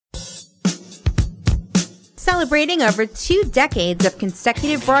Celebrating over 2 decades of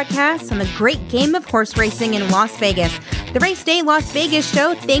consecutive broadcasts on the great game of horse racing in Las Vegas, the Race Day Las Vegas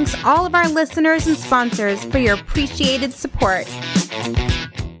show thanks all of our listeners and sponsors for your appreciated support.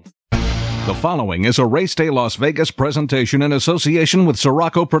 The following is a Race Day Las Vegas presentation in association with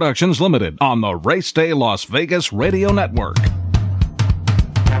Sirocco Productions Limited on the Race Day Las Vegas Radio Network.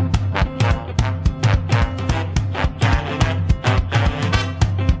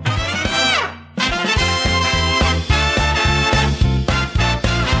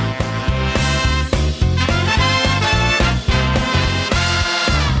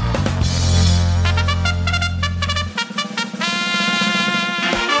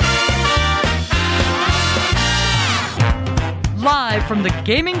 From the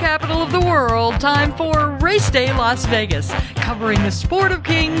gaming capital of the world, time for Race Day Las Vegas, covering the sport of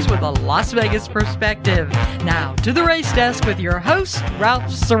kings with a Las Vegas perspective. Now to the race desk with your host,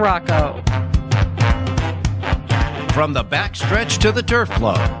 Ralph Sirocco. From the backstretch to the turf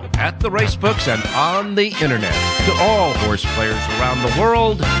club, at the race books and on the internet, to all horse players around the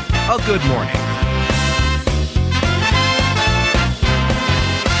world, a good morning.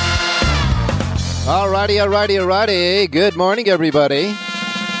 Alrighty. Good morning, everybody.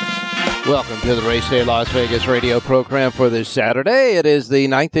 Welcome to the Race Day Las Vegas radio program for this Saturday. It is the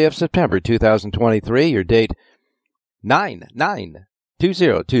 9th day of September, 2023. Your date,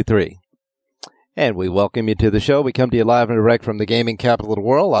 9/9/2023. And we welcome you to the show. We come to you live and direct from the gaming capital of the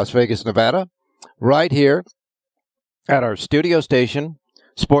world, Las Vegas, Nevada. Right here at our studio station,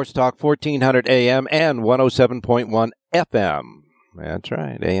 Sports Talk 1400 AM and 107.1 FM. That's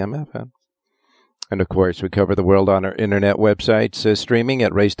right, AM, FM. And, of course, we cover the world on our internet websites, streaming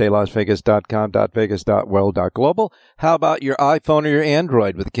at racedaylasvegas.com, .vegas.world.global. How about your iPhone or your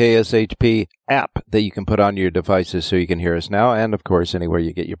Android with the KSHP app that you can put on your devices so you can hear us now? And, of course, anywhere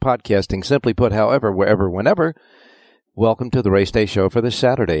you get your podcasting. Simply put, however, wherever, whenever. Welcome to the Race Day Show for this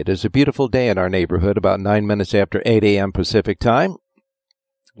Saturday. It is a beautiful day in our neighborhood, about 9 minutes after 8 a.m. Pacific time.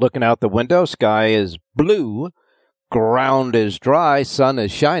 Looking out the window, sky is blue. Ground is dry, sun is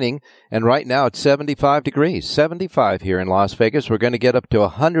shining, and right now it's 75 degrees. 75 here in Las Vegas. We're going to get up to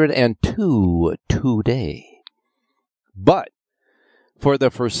 102 today. But for the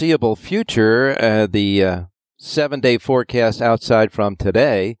foreseeable future, the 7-day forecast outside from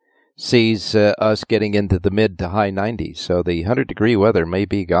today sees us getting into the mid to high 90s. So the 100-degree weather may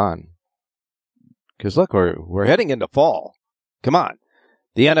be gone. Because look, we're heading into fall. Come on.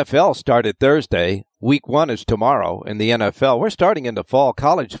 The NFL started Thursday. Week 1 is tomorrow in the NFL. We're starting into fall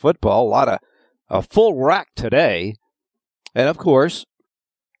college football. A full rack today. And, of course,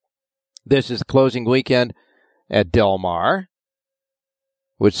 this is the closing weekend at Del Mar,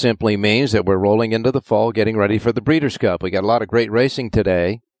 which simply means that we're rolling into the fall, getting ready for the Breeders' Cup. We got a lot of great racing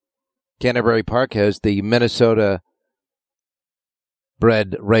today. Canterbury Park has the Minnesota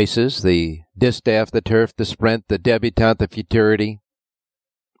bred races, the Distaff, the Turf, the Sprint, the Debutante, the Futurity,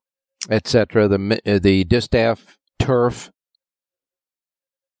 etc., the Distaff, Turf,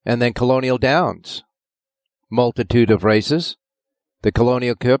 and then Colonial Downs. Multitude of races. The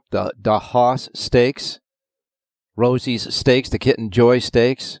Colonial Cup, the Haas Stakes, Rosie's Stakes, the Kitten Joy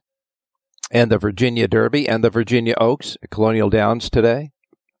Stakes, and the Virginia Derby and the Virginia Oaks at Colonial Downs today.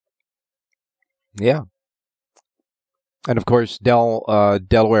 Yeah. And, of course,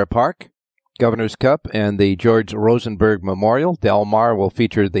 Delaware Park, Governor's Cup, and the George Rosenberg Memorial. Del Mar will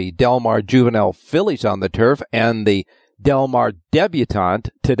feature the Del Mar Juvenile Fillies on the turf and the Del Mar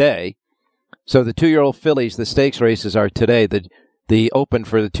Debutante today. So the 2-year-old fillies, the stakes races are today. The open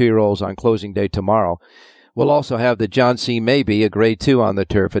for the 2-year-olds on closing day tomorrow. We'll also have the John C. Maybe, a grade 2 on the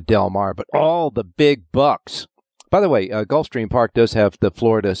turf at Del Mar. But all the big bucks. By the way, Gulfstream Park does have the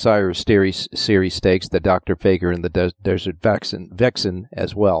Florida Sire Series stakes, the Dr. Fager and the Desert Vexen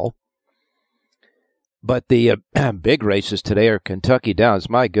as well. But the big races today are Kentucky Downs.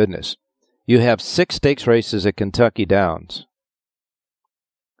 My goodness. You have 6 stakes races at Kentucky Downs.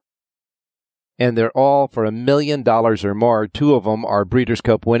 And they're all for $1 million or more. 2 of them are Breeders'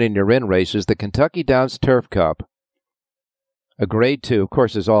 Cup win-in-your-in races. The Kentucky Downs Turf Cup, a grade 2, of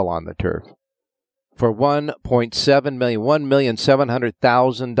course, is all on the turf. For $1.7 million,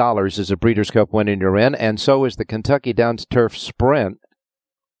 $1,700,000 is a Breeders' Cup win-in-your-in. And so is the Kentucky Downs Turf Sprint.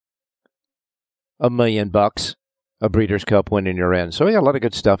 $1 million, a Breeders' Cup win in your end. So we got a lot of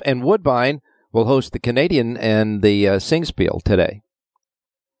good stuff. And Woodbine will host the Canadian and the Singspiel today.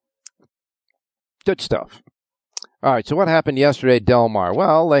 Good stuff. All right, so what happened yesterday at Del Mar?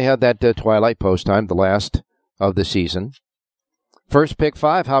 Well, they had that twilight post time, the last of the season. First pick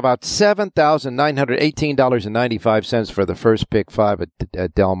 5, how about $7,918.95 for the first pick 5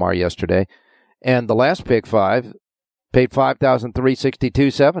 at Del Mar yesterday. And the last pick 5 paid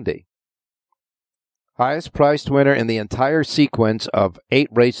 $5,362.70. Highest priced winner in the entire sequence of 8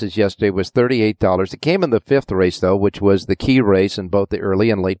 races yesterday was $38. It came in the 5th race, though, which was the key race in both the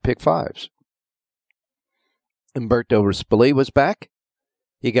early and late pick 5s. Umberto Rispoli was back.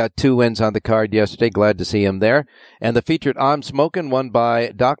 He got 2 wins on the card yesterday. Glad to see him there. And the featured I'm Smokin' won by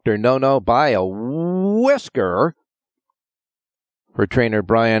Dr. No-No by a whisker for trainer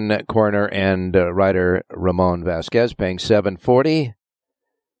Brian Corner and rider Ramon Vasquez, paying $740.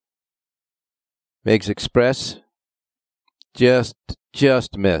 Migs Express just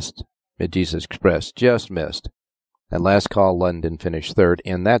missed. Mid-Jesus Express just missed. And Last Call London finished 3rd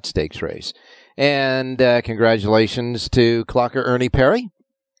in that stakes race. And congratulations to Clocker Ernie Perry.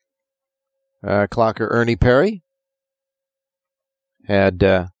 Clocker Ernie Perry had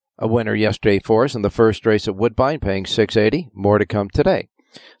a winner yesterday for us in the first race at Woodbine, paying $680. More to come today.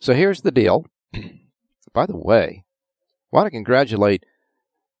 So here's the deal. By the way, I want to congratulate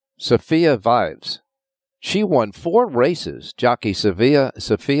Sophia Vives. She won 4 races. Jockey Sophia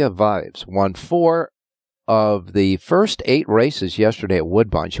Vives won 4 of the first 8 races yesterday at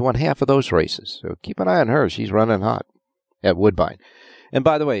Woodbine. She won half of those races. So keep an eye on her. She's running hot at Woodbine. And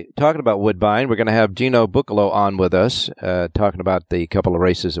by the way, talking about Woodbine, we're going to have Gino Buccolo on with us, talking about the couple of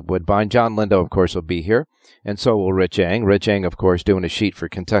races at Woodbine. John Lindo, of course, will be here, and so will Rich Eng. Rich Eng, of course, doing a sheet for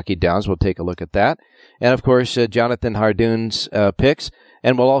Kentucky Downs. We'll take a look at that. And, of course, Jonathan Hardoon's picks.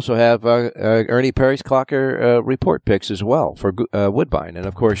 And we'll also have Ernie Perry's Clocker report picks as well for Woodbine. And,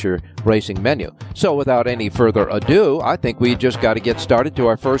 of course, your racing menu. So without any further ado, I think we just got to get started to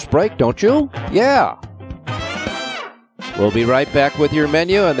our first break, don't you? Yeah. We'll be right back with your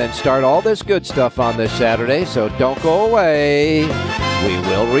menu and then start all this good stuff on this Saturday. So don't go away. We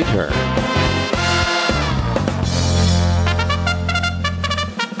will return.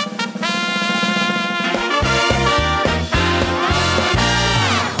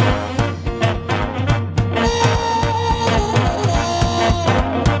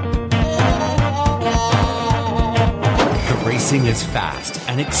 Racing is fast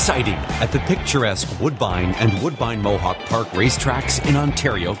and exciting at the picturesque Woodbine and Woodbine Mohawk Park racetracks in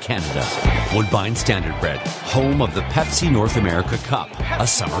Ontario, Canada. Woodbine Standardbred, home of the Pepsi North America Cup, a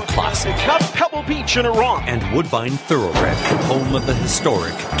summer classic. Cup, Pebble Beach in Iran. And Woodbine Thoroughbred, home of the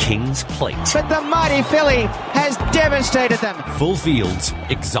historic King's Plate. But the mighty filly has devastated them. Full fields,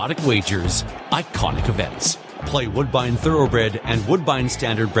 exotic wagers, iconic events. Play Woodbine Thoroughbred and Woodbine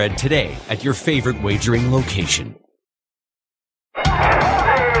Standardbred today at your favorite wagering location.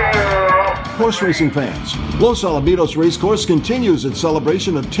 Horse racing fans, Los Alamitos Racecourse continues its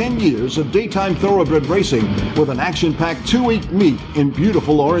celebration of 10 years of daytime thoroughbred racing with an action-packed 2-week meet in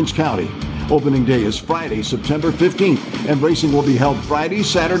beautiful Orange County. Opening day is Friday, September 15th, and racing will be held Fridays,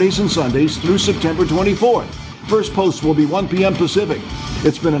 Saturdays, and Sundays through September 24th. First post will be 1 p.m. Pacific.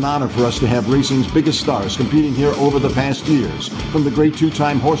 It's been an honor for us to have racing's biggest stars competing here over the past years, from the great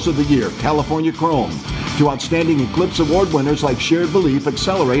 2-time Horse of the Year, California Chrome, to outstanding Eclipse Award winners like Shared Belief,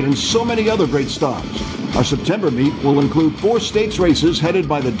 Accelerate, and so many other great stars. Our September meet will include 4 stakes races headed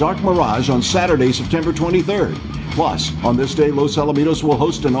by the Dark Mirage on Saturday, September 23rd. Plus, on this day, Los Alamitos will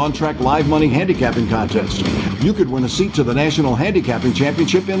host an on-track live money handicapping contest. You could win a seat to the National Handicapping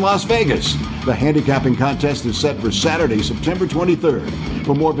Championship in Las Vegas. The handicapping contest is set for Saturday, September 23rd.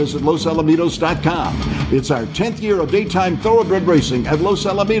 For more, visit losalamitos.com. It's our 10th year of daytime thoroughbred racing at Los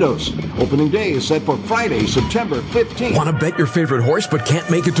Alamitos. Opening day is set for Friday, September 15th. Want to bet your favorite horse but can't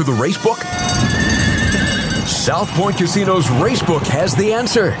make it to the racebook? South Point Casino's Racebook has the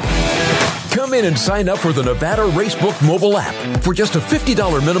answer. Come in and sign up for the Nevada Racebook mobile app. For just a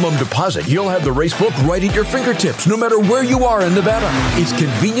 $50 minimum deposit, you'll have the Racebook right at your fingertips, no matter where you are in Nevada. It's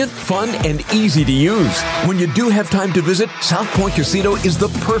convenient, fun, and easy to use. When you do have time to visit, South Point Casino is the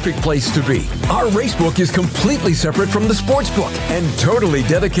perfect place to be. Our Racebook is completely separate from the Sportsbook and totally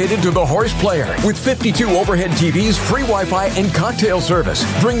dedicated to the horse player. With 52 overhead TVs, free Wi-Fi, and cocktail service.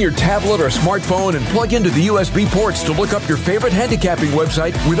 Bring your tablet or smartphone and plug into the USB ports to look up your favorite handicapping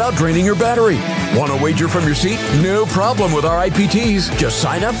website without draining your battery. Want to wager from your seat? No problem with our IPTs. Just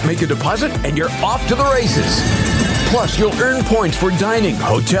sign up, make a deposit, and you're off to the races. Plus, you'll earn points for dining,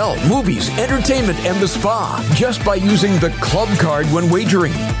 hotel, movies, entertainment, and the spa just by using the club card when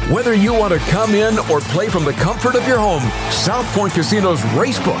wagering. Whether you want to come in or play from the comfort of your home, South Point Casino's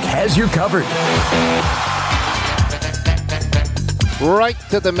Racebook has you covered. Right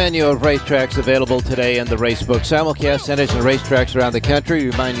to the menu of racetracks available today in the Racebook. Simulcast centers and racetracks around the country.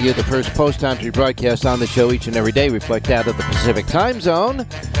 Reminding you the first post times we broadcast on the show each and every day reflect out of the Pacific time zone.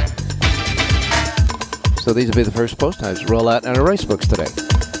 So these will be the first post times to roll out in our Racebooks today.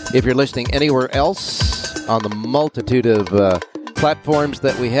 If you're listening anywhere else on the multitude of platforms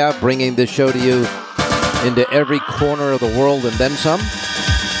that we have, bringing this show to you into every corner of the world and then some.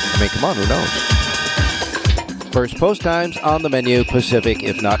 I mean, come on, who knows? First post times on the menu, Pacific.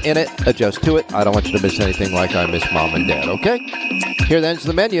 If not in it, adjust to it. I don't want you to miss anything like I miss Mom and Dad, okay? Here then's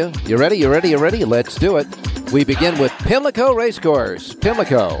the menu. You ready? You ready? You ready? Let's do it. We begin with Pimlico Racecourse.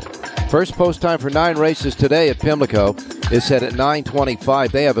 Pimlico. First post time for 9 races today at Pimlico is set at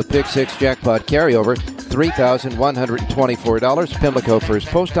 $9.25. They have a Pick 6 jackpot carryover, $3,124. Pimlico first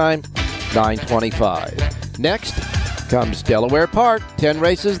post time, $9.25. Next comes Delaware Park. 10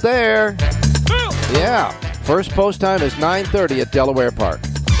 races there. Yeah. First post time is $9:30 at Delaware Park.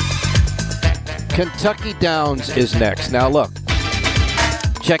 Kentucky Downs is next. Now look,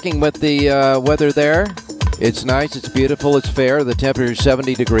 checking with the weather there. It's nice, it's beautiful, it's fair. The temperature is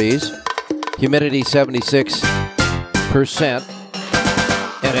 70 degrees. Humidity 76%.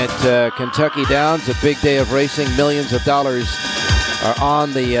 And at Kentucky Downs, a big day of racing. Millions of dollars are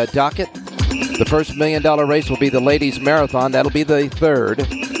on the docket. The first $1 million race will be the Ladies Marathon. That'll be the 3rd.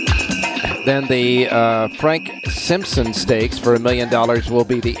 Then the Frank Simpson Stakes for $1 million will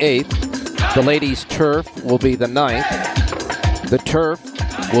be the 8th. The Ladies Turf will be the 9th. The Turf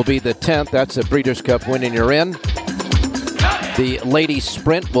will be the 10th. That's a Breeders' Cup win and you're in. The Ladies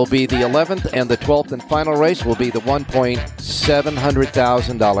Sprint will be the 11th. And the 12th and final race will be the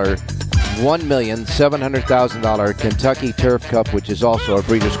 $1,700,000 Kentucky Turf Cup, which is also a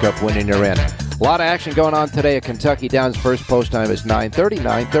Breeders' Cup win and you're in. A lot of action going on today at Kentucky Downs. First post time is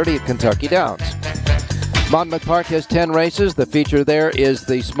 9:30 at Kentucky Downs. Monmouth Park has 10 races. The feature there is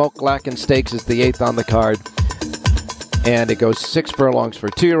the Smoke Glacken Stakes is the 8th on the card. And it goes 6 furlongs for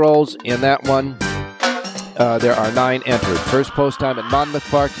 2-year-olds. In that one, there are 9 entered. First post time at Monmouth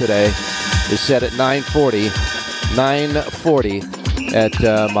Park today is set at 9:40 at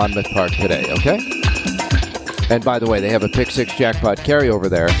Monmouth Park today, okay? And by the way, they have a Pick 6 jackpot carryover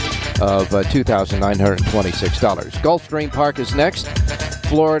there of $2,926. Gulfstream Park is next.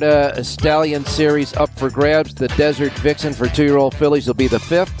 Florida Stallion Series up for grabs. The Desert Vixen for 2-year-old fillies will be the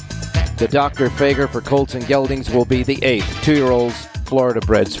 5th. The Dr. Fager for colts and geldings will be the 8th. 2-year-olds, Florida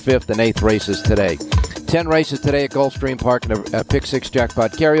breds, 5th and 8th races today. 10 races today at Gulfstream Park and a Pick 6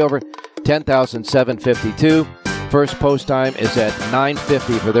 jackpot carryover, $10,752. First post time is at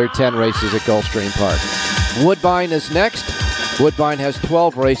 9:50 for their 10 races at Gulfstream Park. Woodbine is next. Woodbine has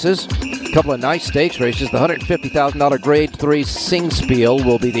 12 races. A couple of nice stakes races. The $150,000 Grade 3 Singspiel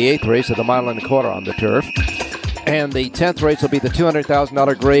will be the 8th race at the 1.25 miles on the turf. And the 10th race will be the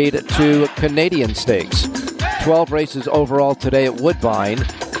 $200,000 Grade 2 Canadian Stakes. 12 races overall today at Woodbine.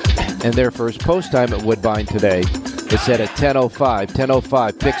 And their first post time at Woodbine today is set at 10:05.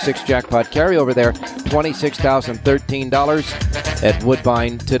 10:05. Pick 6 jackpot carryover there. $26,013 at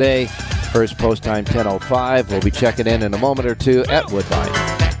Woodbine today. First post time 10:05. We'll be checking in a moment or two at Woodbine.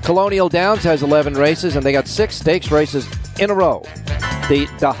 Colonial Downs has 11 races, and they got 6 stakes races in a row. The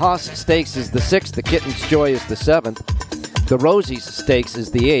Haas Stakes is the 6th. The Kitten's Joy is the 7th. The Rosie's Stakes is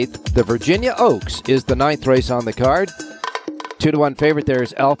the 8th. The Virginia Oaks is the 9th race on the card. 2-1 favorite there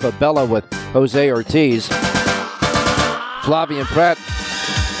is Alpha Bella with Jose Ortiz. Flavian Pratt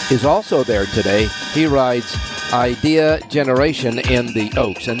is also there today. He rides Idea Generation in the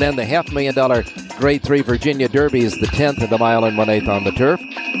Oaks. And then the $500,000 Grade 3 Virginia Derby is the 10th at the 1 1/8 on the turf.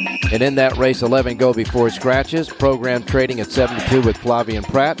 And in that race, 11 go before scratches. Program trading at 72 with Flavian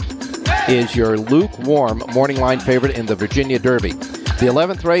Pratt is your lukewarm morning line favorite in the Virginia Derby. The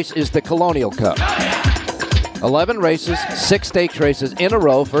 11th race is the Colonial Cup. 11 races, 6 stakes races in a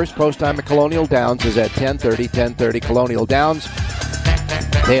row. First post time at Colonial Downs is at 10:30. 10:30 Colonial Downs.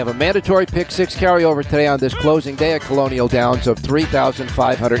 They have a mandatory Pick 6 carryover today on this closing day at Colonial Downs of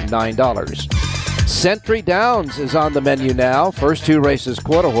 $3,509. Century Downs is on the menu now. First 2 races,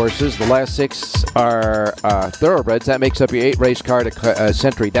 quarter horses. The last 6 are thoroughbreds. That makes up your 8-race card at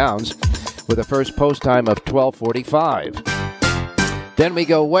Century Downs with a first post time of 12:45. Then we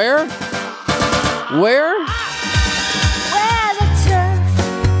go where? Where? Where the turf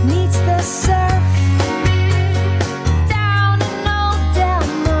meets the surf. Down in Old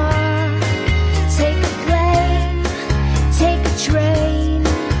Delmar. Take a plane, take a train,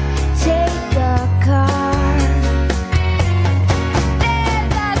 take a car. There's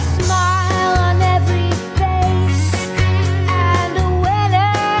that smile on every face, and a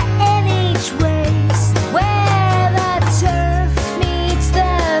winner in each race. Where the turf meets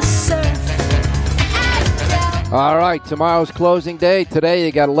the surf. All right, tomorrow's closing day. Today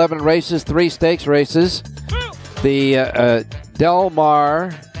you got 11 races, 3 stakes races. The Del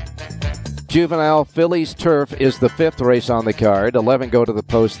Mar Juvenile Fillies Turf is the 5th race on the card. 11 go to the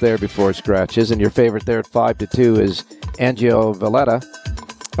post there before scratches, and your favorite there at 5-2 is Angio Valletta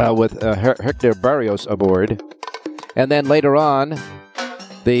with Hector Barrios aboard. And then later on,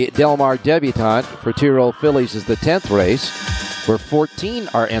 the Del Mar Debutante for 2-year-old fillies is the 10th race, where 14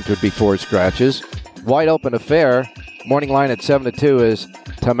 are entered before scratches. Wide open affair. Morning line at 7-2 is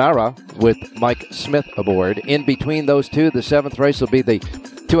Tamara with Mike Smith aboard. In between those two, the 7th race will be the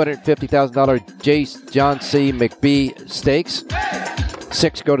 $250,000 J. John C. McBee Stakes.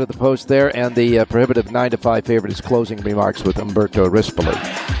 6 go to the post there, and the prohibitive 9-5 favorite is Closing Remarks with Umberto Rispoli.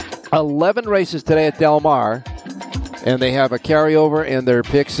 11 races today at Del Mar, and they have a carryover in their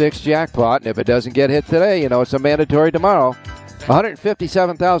Pick 6 jackpot, and if it doesn't get hit today, it's a mandatory tomorrow.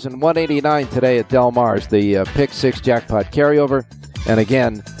 $157,189 today at Del Mar's, the Pick 6 jackpot carryover, and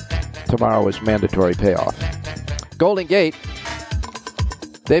again, tomorrow is mandatory payoff. Golden Gate,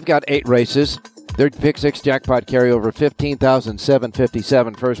 they've got 8 races. Their Pick 6 jackpot carryover,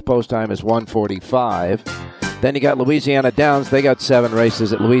 $15,757. First post time is 1:45. Then you got Louisiana Downs. They got 7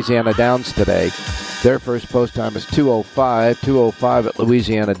 races at Louisiana Downs today. Their first post time is 2:05. 2:05 at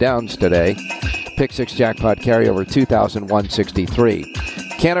Louisiana Downs today. Pick 6 jackpot carryover, $2,163.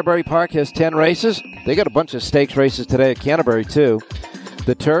 Canterbury Park has 10 races. They got a bunch of stakes races today at Canterbury, too.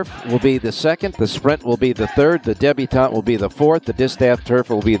 The Turf will be the 2nd. The Sprint will be the 3rd. The Debutante will be the 4th. The Distaff Turf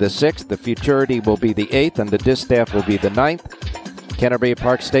will be the 6th. The Futurity will be the 8th. And the Distaff will be the 9th. Canterbury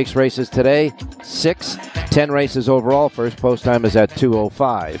Park stakes races today, 6. 10 races overall. First post time is at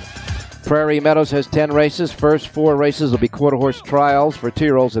 2:05. Prairie Meadows has 10 races. First 4 races will be quarter horse trials for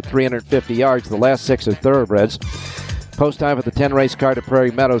 2-year-olds at 350 yards. The last 6 are thoroughbreds. Post time for the 10-race card at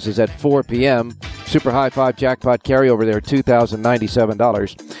Prairie Meadows is at 4 p.m. Super High 5 jackpot carryover there,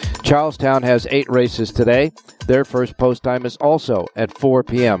 $2,097. Charlestown has 8 races today. Their first post time is also at 4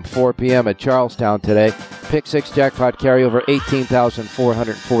 p.m. 4 p.m. at Charlestown today. Pick 6 jackpot carryover,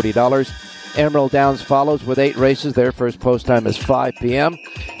 $18,440. Emerald Downs follows with 8 races. Their first post time is 5 p.m.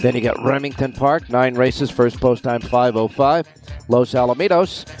 Then you got Remington Park, 9 races. First post time 5:05. Los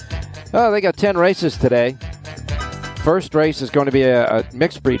Alamitos, they got 10 races today. First race is going to be a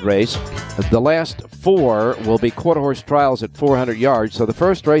mixed breed race. The last 4 will be quarter horse trials at 400 yards. So the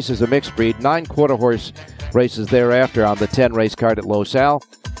first race is a mixed breed. 9 quarter horse races thereafter on the 10 race card at Los Al.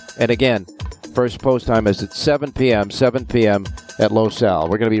 And again, first post time is at 7 p.m. 7 p.m. at Los Al.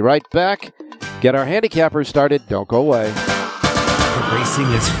 We're going to be right back. Get our handicappers started. Don't go away. The racing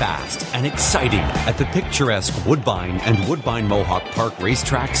is fast and exciting at the picturesque Woodbine and Woodbine Mohawk Park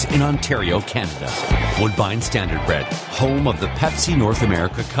racetracks in Ontario, Canada. Woodbine Standardbred, home of the Pepsi North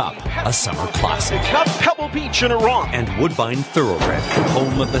America Cup, a summer classic. Cup, Pebble Beach in Iran. And Woodbine Thoroughbred,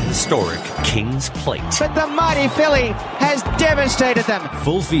 home of the historic King's Plate. But the mighty filly has devastated them.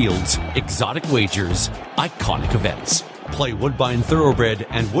 Full fields, exotic wagers, iconic events. Play Woodbine Thoroughbred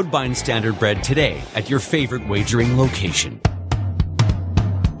and Woodbine Standardbred today at your favorite wagering location.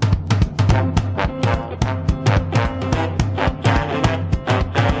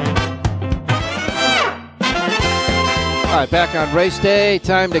 All right, back on race day.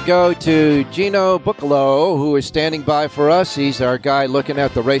 Time to go to Gino Buccolo, who is standing by for us. He's our guy looking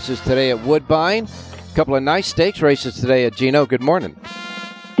at the races today at Woodbine. A couple of nice stakes races today at Gino. Good morning.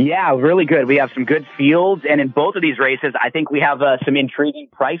 Yeah, really good. We have some good fields, and in both of these races, I think we have some intriguing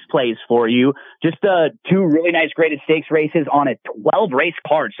price plays for you. Just 2 really nice graded stakes races on a 12-race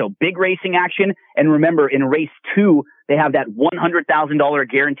card, so big racing action. And remember, in race 2, they have that $100,000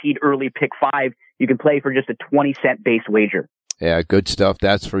 guaranteed early pick 5. You can play for just a 20-cent base wager. Yeah, good stuff,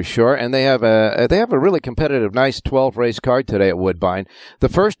 that's for sure. And they have a really competitive, nice 12-race card today at Woodbine. The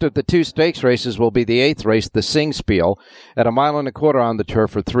first of the 2 stakes races will be the 8th race, the Singspiel, at 1.25 miles on the turf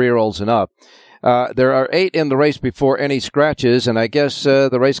for 3-year-olds and up. There are 8 in the race before any scratches, and I guess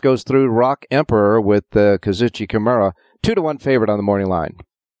the race goes through Rock Emperor with Kazuchi Kimura, 2-1 favorite on the morning line.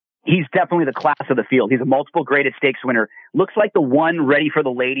 He's definitely the class of the field. He's a multiple graded stakes winner. Looks like the one ready for the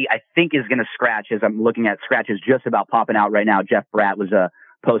lady, I think, is going to scratch, as I'm looking at scratches just about popping out right now. Jeff Bratt was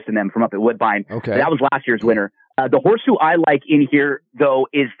posting them from up at Woodbine. Okay. That was last year's winner. The horse who I like in here, though,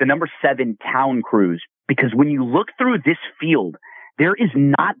 is the number 7 Town Cruise, because when you look through this field, there is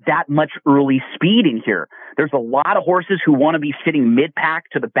not that much early speed in here. There's a lot of horses who want to be sitting mid-pack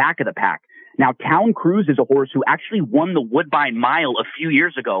to the back of the pack. Now, Town Cruise is a horse who actually won the Woodbine Mile a few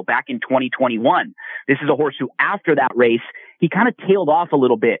years ago, back in 2021. This is a horse who, after that race, he kind of tailed off a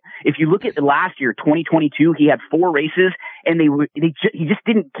little bit. If you look at the last year, 2022, he had 4 races, and he just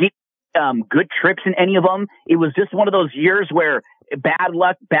didn't get good trips in any of them. It was just one of those years where bad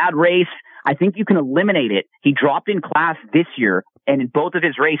luck, bad race. I think you can eliminate it. He dropped in class this year, and in both of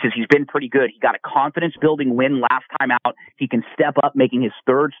his races, he's been pretty good. He got a confidence-building win last time out. He can step up, making his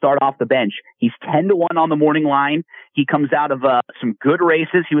third start off the bench. He's 10-1 on the morning line. He comes out of some good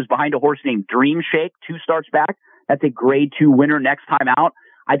races. He was behind a horse named Dream Shake 2 starts back. That's a grade 2 winner next time out.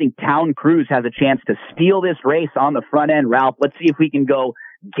 I think Town Cruise has a chance to steal this race on the front end, Ralph. Let's see if we can go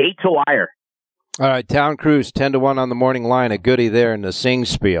gate to wire. All right, Town Cruise 10-1 on the morning line, a goodie there in the Sing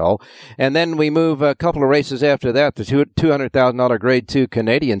Spiel. And then we move a couple of races after that, the $200,000 Grade 2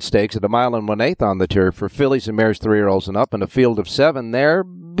 Canadian Stakes at a mile and 1/8 on the turf for fillies and mares 3-year-olds and up, and a field of 7 there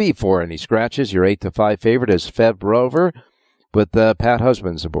before any scratches. Your 8-5 favorite is Fev Rover with Pat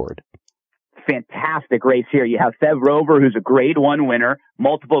Husbands aboard. Fantastic race here. You have Fev Rover, who's a grade 1 winner,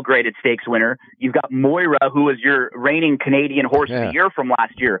 multiple graded stakes winner. You've got Moira, who is your reigning Canadian horse of the year from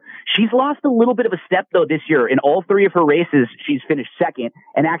last year. She's lost a little bit of a step, though, this year. In all 3 of her races, she's finished second,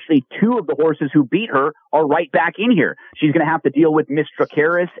 and actually 2 of the horses who beat her are right back in here. She's going to have to deal with Miss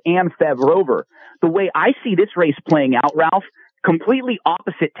Dracaris and Fev Rover. The way I see this race playing out, Ralph, completely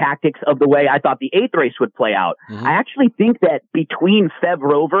opposite tactics of the way I thought the 8th race would play out. Mm-hmm. I actually think that between Fev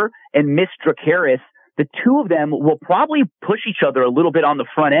Rover and Miss Dracaris, the 2 of them will probably push each other a little bit on the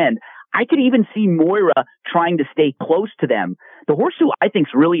front end. I could even see Moira trying to stay close to them. The horse who I think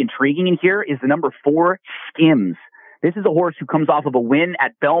is really intriguing in here is the number 4, Skims. This is a horse who comes off of a win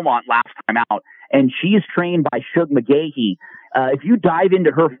at Belmont last time out, and she is trained by Shug McGahee. If you dive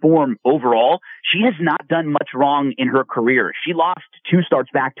into her form overall, she has not done much wrong in her career. She lost 2 starts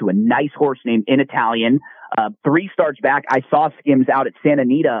back to a nice horse named In Italian. 3 starts back, I saw Skims out at Santa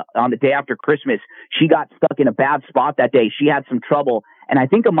Anita on the day after Christmas. She got stuck in a bad spot that day. She had some trouble, and I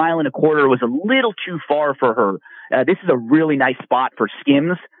think 1.25 miles was a little too far for her. This is a really nice spot for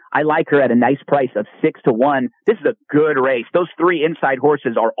Skims. I like her at a nice price of 6-1. This is a good race. Those 3 inside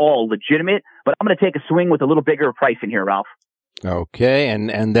horses are all legitimate, but I'm going to take a swing with a little bigger price in here, Ralph. Okay,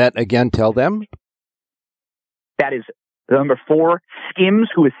 and that again, tell them. That is the number 4, Skims,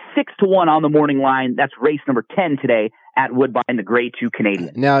 who is 6-1 on the morning line. That's race number 10 today at Woodbine, the Grade 2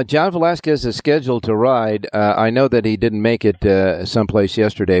 Canadian. Now, John Velasquez is scheduled to ride. I know that he didn't make it someplace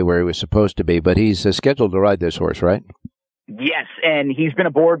yesterday where he was supposed to be, but he's scheduled to ride this horse, right? Yes, and he's been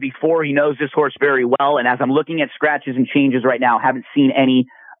aboard before. He knows this horse very well, and as I'm looking at scratches and changes right now, haven't seen any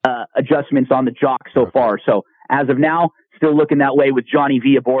adjustments on the jock so far. So as of now, still looking that way with Johnny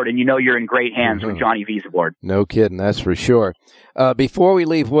V aboard, and you know you're in great hands when Johnny V's aboard. No kidding, that's for sure. Before we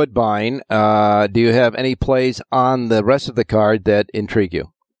leave Woodbine, do you have any plays on the rest of the card that intrigue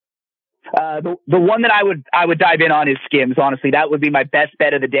you? The one that I would dive in on is Skims. Honestly, that would be my best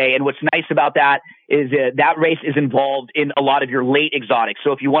bet of the day. And what's nice about that is that race is involved in a lot of your late exotics.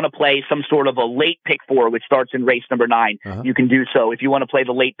 So if you want to play some sort of a late pick 4, which starts in race number 9, you can do so. If you want to play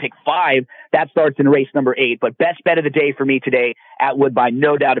the late pick 5, that starts in race number 8. But best bet of the day for me today at Woodbine,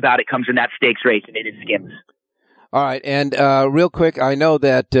 no doubt about it, comes from that stakes race, and it is Skims. All right, and real quick, I know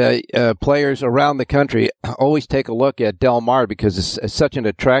that players around the country always take a look at Del Mar because it's such an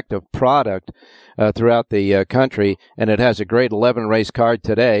attractive product throughout the country, and it has a great 11-race card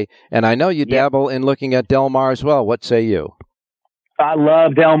today. And I know you dabble in looking at Del Mar as well. What say you? I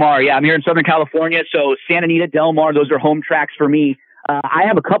love Del Mar. Yeah, I'm here in Southern California, so Santa Anita, Del Mar, those are home tracks for me. I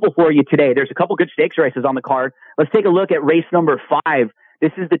have a couple for you today. There's a couple good stakes races on the card. Let's take a look at race number 5.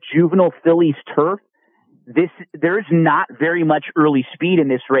 This is the Juvenile Fillies Turf. There's not very much early speed in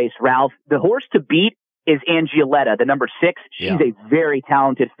this race, Ralph. The horse to beat is Angioletta, the number 6. She's a very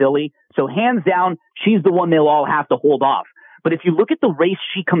talented filly. So hands down, she's the one they'll all have to hold off. But if you look at the race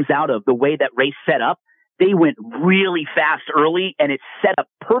she comes out of, the way that race set up, they went really fast early and it's set up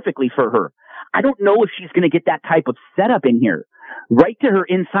perfectly for her. I don't know if she's going to get that type of setup in here. Right to her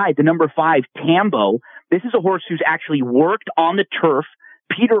inside, the number 5, Tambo. This is a horse who's actually worked on the turf.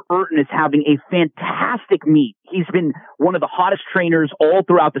 Peter Urton is having a fantastic meet. He's been one of the hottest trainers all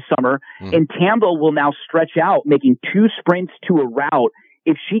throughout the summer, and Tambo will now stretch out, making 2 sprints to a route.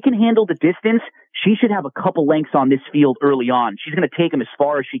 If she can handle the distance, she should have a couple lengths on this field early on. She's going to take him as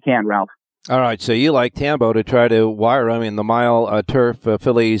far as she can, Ralph. All right, so you like Tambo to try to wire him in the mile turf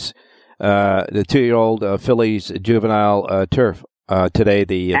fillies, the 2-year-old fillies juvenile turf today,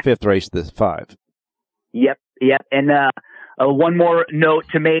 the 5th race, the 5. Yep. And one more note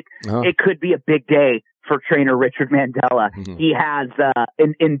to make. It could be a big day for trainer Richard Mandella. He has,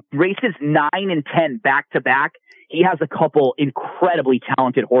 in races 9 and 10 back-to-back, he has a couple incredibly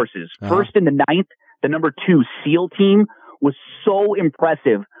talented horses. First in the 9th, the number 2 SEAL team was so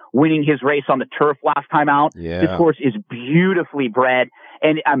impressive winning his race on the turf last time out. Yeah. This horse is beautifully bred.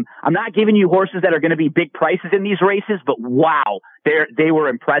 And I'm not giving you horses that are going to be big prices in these races, but wow, they were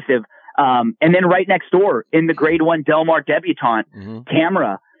impressive. And then right next door in the Grade 1 Del Mar debutante,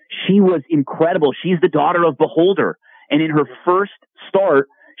 Tamara, she was incredible. She's the daughter of Beholder. And in her first start,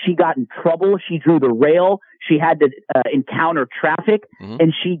 she got in trouble. She drew the rail. She had to encounter traffic,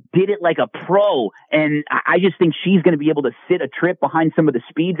 and she did it like a pro. And I just think she's going to be able to sit a trip behind some of the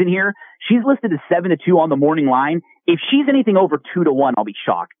speeds in here. She's listed as 7-2 on the morning line. If she's anything over 2-1, I'll be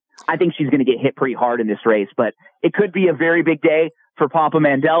shocked. I think she's going to get hit pretty hard in this race, but it could be a very big day for Papa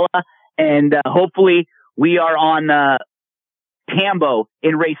Mandela. And hopefully we are on Tambo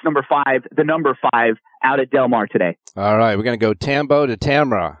in race number 5, the number 5 out at Del Mar today. All right, we're going to go Tambo to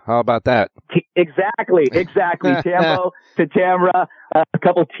Tamra. How about that? Exactly. Tambo to Tamra. A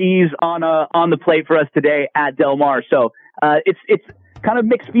couple T's on the plate for us today at Del Mar. So it's kind of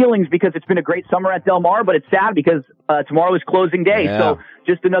mixed feelings because it's been a great summer at Del Mar, but it's sad because tomorrow is closing day. Yeah. So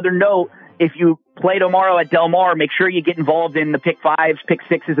just another note. If you play tomorrow at Del Mar, make sure you get involved in the pick 5s, pick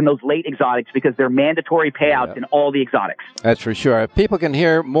 6s, and those late exotics because they're mandatory payouts in all the exotics. That's for sure. If people can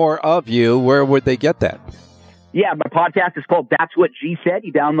hear more of you, where would they get that? Yeah, my podcast is called That's What G Said.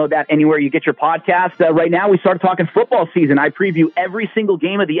 You download that anywhere you get your podcast. Right now, we started talking football season. I preview every single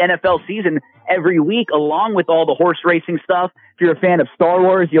game of the NFL season every week, along with all the horse racing stuff. If you're a fan of Star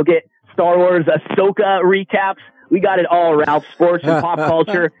Wars, you'll get Star Wars Ahsoka recaps. We got it all, Ralph, sports and pop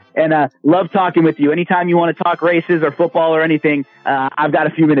culture, and love talking with you. Anytime you want to talk races or football or anything, I've got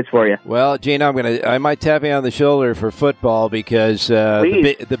a few minutes for you. Well, Gene, I might tap you on the shoulder for football because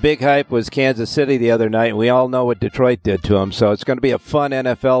the big hype was Kansas City the other night, and we all know what Detroit did to them. So it's going to be a fun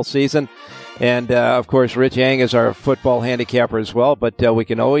NFL season. And, of course, Rich Yang is our football handicapper as well, but we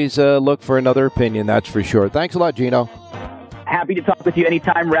can always look for another opinion, that's for sure. Thanks a lot, Gino. Happy to talk with you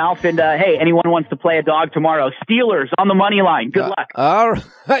anytime, Ralph. And, hey, anyone wants to play a dog tomorrow, Steelers on the money line. Good luck. All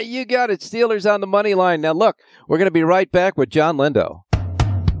right, you got it. Steelers on the money line. Now, look, we're going to be right back with John Lindo.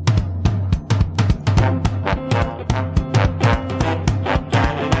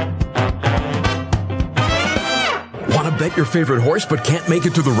 Want to bet your favorite horse but can't make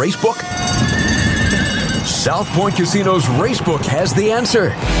it to the racebook? South Point Casino's Racebook has the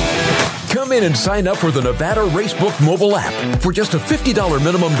answer. Come in and sign up for the Nevada Racebook mobile app. For just a $50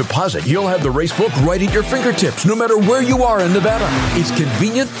 minimum deposit, you'll have the Racebook right at your fingertips, no matter where you are in Nevada. It's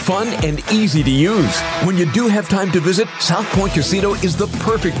convenient, fun, and easy to use. When you do have time to visit, South Point Casino is the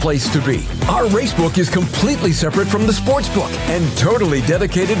perfect place to be. Our Racebook is completely separate from the Sportsbook and totally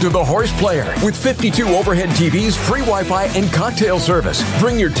dedicated to the horse player. With 52 overhead TVs, free Wi-Fi, and cocktail service.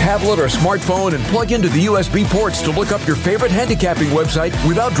 Bring your tablet or smartphone and plug into the USB ports to look up your favorite handicapping website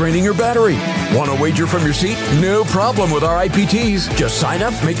without draining your battery. Want to wager from your seat? No problem with our IPTs. Just sign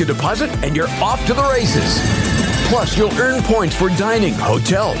up, make a deposit, and you're off to the races. Plus, you'll earn points for dining,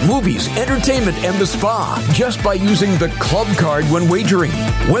 hotel, movies, entertainment, and the spa just by using the club card when wagering.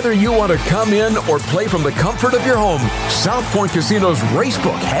 Whether you want to come in or play from the comfort of your home, South Point Casino's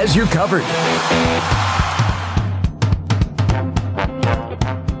Racebook has you covered.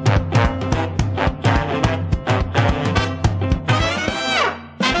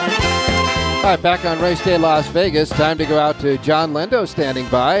 All right, back on Race Day Las Vegas. Time to go out to John Lindo standing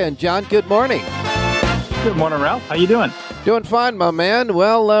by. And, John, good morning. Good morning, Ralph. How you doing? Doing fine, my man.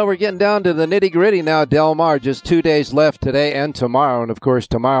 Well, we're getting down to the nitty-gritty now, Del Mar. Just 2 days left today and tomorrow. And, of course,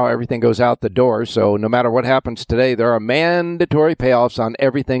 tomorrow everything goes out the door. So no matter what happens today, there are mandatory payoffs on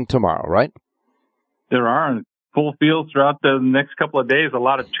everything tomorrow, right? There are. Full fields throughout the next couple of days. A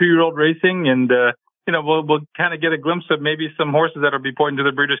lot of 2-year-old racing and we'll kind of get a glimpse of maybe some horses that will be pointing to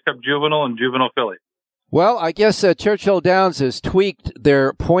the Breeders' Cup Juvenile and Juvenile Filly. Well, I guess Churchill Downs has tweaked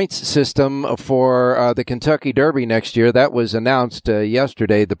their points system for the Kentucky Derby next year. That was announced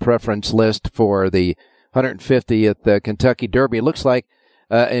yesterday, the preference list for the 150th Kentucky Derby. It looks like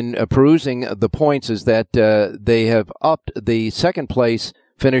in perusing the points is that they have upped the second place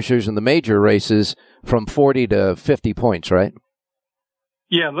finishers in the major races from 40 to 50 points, right?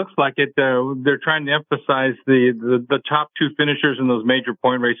 Yeah, it looks like it. They're trying to emphasize the top 2 finishers in those major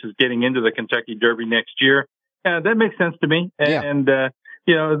point races getting into the Kentucky Derby next year. That makes sense to me. And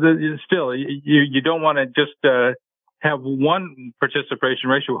still, you don't want to just have one participation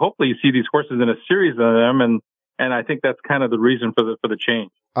ratio. Hopefully, you see these horses in a series of them, and I think that's kind of the reason for the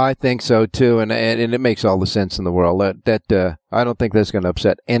change. I think so too, and it makes all the sense in the world. That I don't think that's going to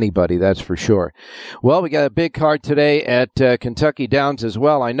upset anybody. That's for sure. Well, we got a big card today at Kentucky Downs as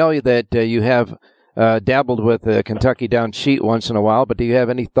well. I know that you have dabbled with the Kentucky Downs sheet once in a while, but do you have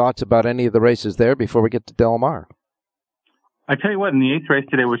any thoughts about any of the races there before we get to Del Mar? I tell you what, in the 8th race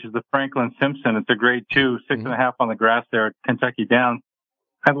today, which is the Franklin Simpson, it's a grade 2, 6.5 on the grass there at Kentucky Downs.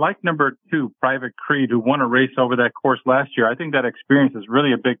 I like number 2, Private Creed, who won a race over that course last year. I think that experience is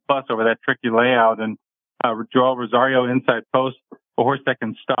really a big plus over that tricky layout. And Joel Rosario inside post, a horse that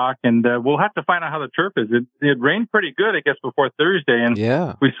can stalk. And we'll have to find out how the turf is. It rained pretty good, I guess, before Thursday. And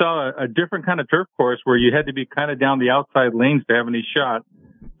we saw a different kind of turf course where you had to be kind of down the outside lanes to have any shot.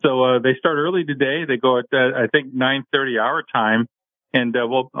 So they start early today. They go at I think 9:30 our time, and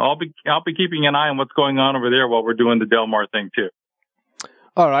I'll be keeping an eye on what's going on over there while we're doing the Del Mar thing too.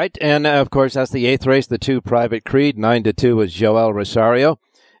 All right, and of course that's the 8th race. The 2 Private Creed, 9-2 was Joel Rosario.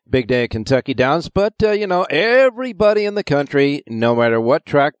 Big day at Kentucky Downs, but everybody in the country, no matter what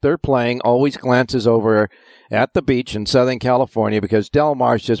track they're playing, always glances over at the beach in Southern California because Del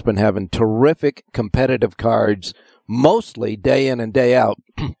Mar's just been having terrific competitive cards, mostly day in and day out.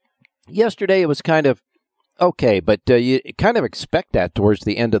 Yesterday it was kind of okay, but you kind of expect that towards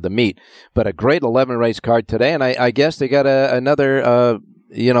the end of the meet. But a great 11-race card today, and I guess they got another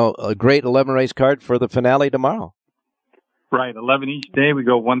a great 11-race card for the finale tomorrow. Right, 11 each day. We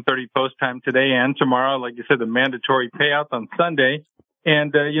go 1:30 post time today and tomorrow. Like you said, the mandatory payouts on Sunday.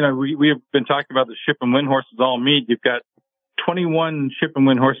 And, we have been talking about the Ship and Win horses all meet. You've got 21 Ship and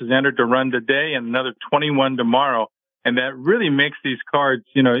Win horses entered to run today and another 21 tomorrow. And that really makes these cards,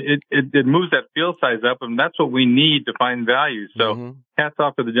 it moves that field size up, and that's what we need to find value. So hats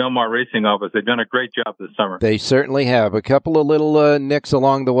off to the Del Mar Racing Office. They've done a great job this summer. They certainly have. A couple of little nicks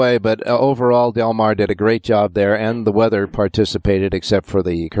along the way, but overall Del Mar did a great job there, and the weather participated except for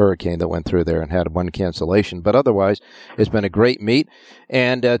the hurricane that went through there and had one cancellation. But otherwise, it's been a great meet.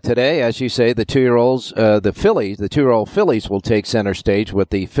 And today, as you say, the 2-year-olds, the 2-year-old fillies will take center stage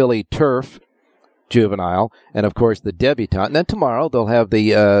with the Philly Turf Juvenile, and of course the debutante. And then tomorrow they'll have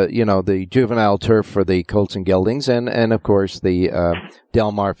the the juvenile turf for the Colts and Geldings, and of course the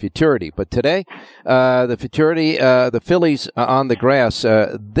Del Mar Futurity. But today, the Futurity, the fillies on the grass.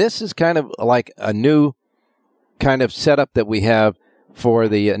 This is kind of like a new kind of setup that we have for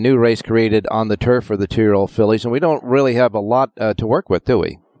the new race created on the turf for the 2-year-old fillies, and we don't really have a lot to work with, do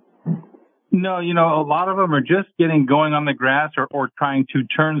we? No, a lot of them are just getting going on the grass or trying 2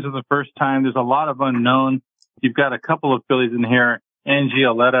 turns for the first time. There's a lot of unknown. You've got a couple of fillies in here,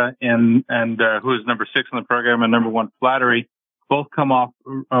 Angioletta and who is number 6 in the program and number 1 Flattery, both come off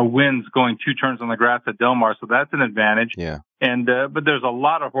wins going 2 turns on the grass at Del Mar, so that's an advantage. Yeah. And but there's a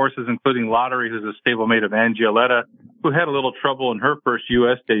lot of horses, including Lottery, who's a stablemate of Angioletta, who had a little trouble in her first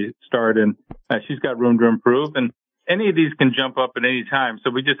U.S. Day start, and she's got room to improve. And any of these can jump up at any time,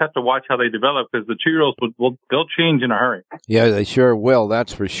 so we just have to watch how they develop because the 2-year-olds they'll change in a hurry. Yeah, they sure will.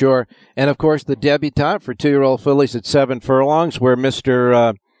 That's for sure. And of course, the debutante for 2-year-old fillies at 7 furlongs, where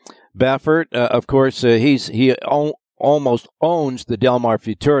Mr. Baffert, of course, he almost owns the Del Mar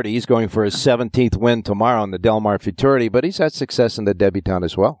Futurity. He's going for his 17th win tomorrow in the Del Mar Futurity, but he's had success in the debutante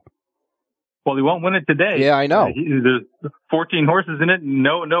as well. Well, he won't win it today. Yeah, I know. There's 14 horses in it.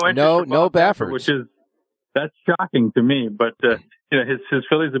 No entry. No Baffert, which is. That's shocking to me, but his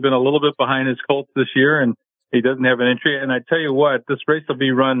fillies have been a little bit behind his Colts this year, and he doesn't have an entry. And I tell you what, this race will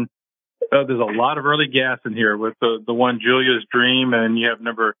be run. There's a lot of early gas in here with the one Julia's Dream, and you have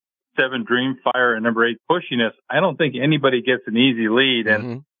number 7 Dreamfire and number 8 Pushiness. I don't think anybody gets an easy lead,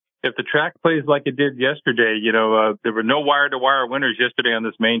 and if the track plays like it did yesterday, there were no wire-to-wire winners yesterday on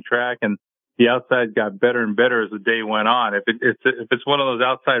this main track, and the outside got better and better as the day went on. If it's one of those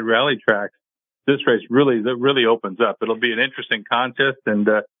outside rally tracks, this race really opens up. It'll be an interesting contest, and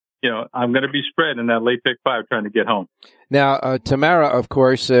I'm going to be spread in that late pick 5 trying to get home. Now, Tamara, of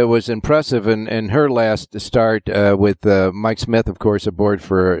course, was impressive in her last start with Mike Smith, of course, aboard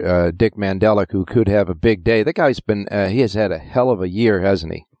for Dick Mandela, who could have a big day. The guy's he has had a hell of a year,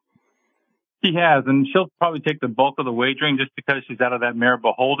 hasn't he? He has, and she'll probably take the bulk of the wagering just because she's out of that mare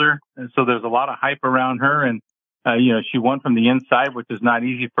Beholder, and so there's a lot of hype around her, and she won from the inside, which is not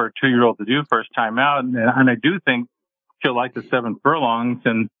easy for a 2-year-old to do first time out. And I do think she'll like the 7 furlongs.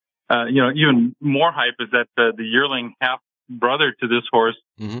 And, even more hype is that the yearling half brother to this horse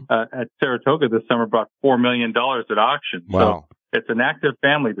at Saratoga this summer brought $4 million at auction. Wow. So it's an active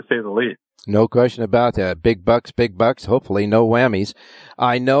family, to say the least. No question about that. Big bucks, hopefully no whammies.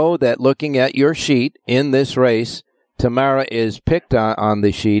 I know that looking at your sheet in this race, Tamara is picked on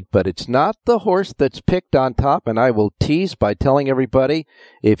the sheet, but it's not the horse that's picked on top, and I will tease by telling everybody,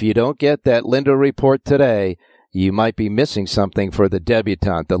 if you don't get that Lindo report today, you might be missing something for the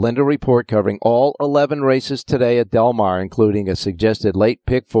debutante. The Lindo Report, covering all 11 races today at Del Mar, including a suggested late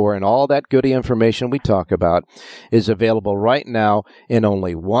pick 4 and all that goody information we talk about, is available right now in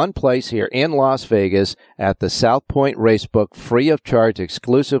only one place here in Las Vegas at the South Point Racebook, free of charge,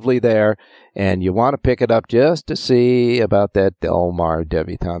 exclusively there. And you want to pick it up just to see about that Del Mar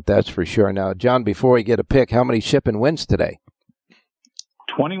debutante, that's for sure. Now, John, before we get a pick, how many shipping wins today?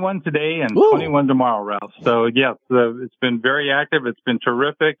 21 today and 21 tomorrow, Ralph. So, yes, it's been very active. It's been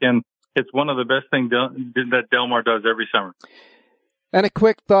terrific, and it's one of the best things that Del Mar does every summer. And a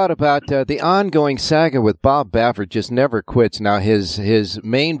quick thought about the ongoing saga with Bob Baffert just never quits. Now, his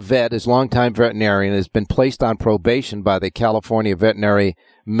main vet, his longtime veterinarian, has been placed on probation by the California Veterinary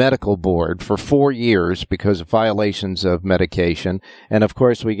Medical Board for 4 years because of violations of medication. And, of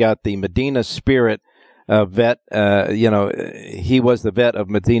course, we got the Medina Spirit vet. He was the vet of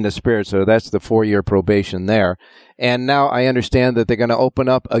Medina Spirit, so that's the 4-year probation there. And now I understand that they're going to open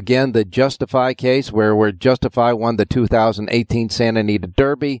up again the Justify case, where Justify won the 2018 Santa Anita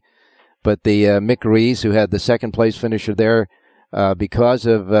Derby, but the Mick Rees, who had the second place finisher there, because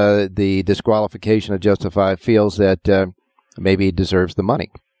of the disqualification of Justify, feels that maybe he deserves the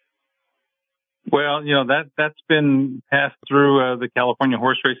money. Well, that's been passed through the California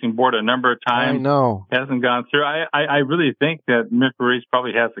Horse Racing Board a number of times. I know. Hasn't gone through. I really think that Mick Rees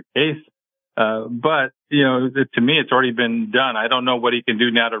probably has a case. But, to me, it's already been done. I don't know what he can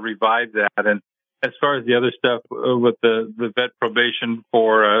do now to revive that. And as far as the other stuff with the vet probation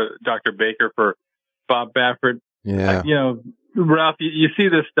for Dr. Baker, for Bob Baffert, Ralph, you see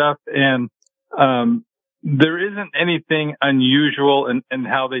this stuff, and there isn't anything unusual in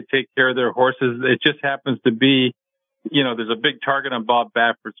how they take care of their horses. It just happens to be, there's a big target on Bob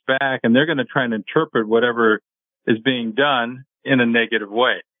Baffert's back, and they're going to try and interpret whatever is being done in a negative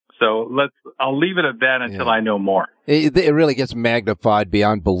way. So I'll leave it at that until I know more. It really gets magnified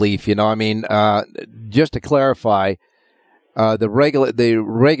beyond belief. Just to clarify, the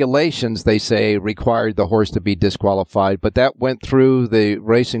regulations, they say, required the horse to be disqualified, but that went through the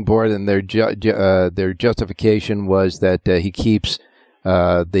racing board, and their justification was that he keeps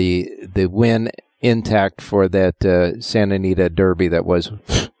the win intact for that Santa Anita Derby that was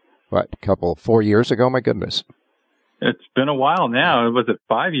 4 years ago. My goodness. It's been a while now. Was it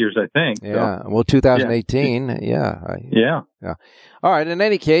 5 years, I think? Yeah. Well, 2018. Yeah. All right. In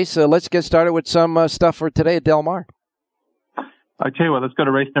any case, let's get started with some stuff for today at Del Mar. I tell you what, let's go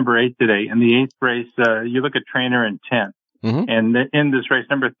to race number 8 today. In the 8th race, you look at Trainer Intent. Mm-hmm. And in this race,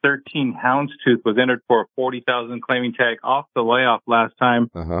 number 13, Houndstooth, was entered for a $40,000 claiming tag off the layoff last time.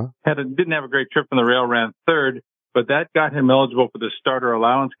 Uh-huh. Didn't have a great trip from the rail, ran third, but that got him eligible for the starter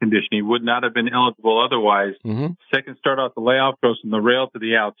allowance condition. He would not have been eligible otherwise. Mm-hmm. Second start off the layoff, goes from the rail to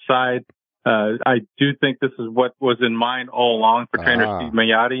the outside. I do think this is what was in mind all along for trainer Steve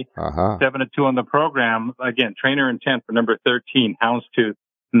Mayotte. 7-2 on the program. Again, Trainer Intent for number 13, Houndstooth,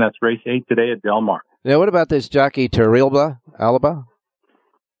 and that's race 8 today at Del Mar. Now, what about this jockey Torrealba?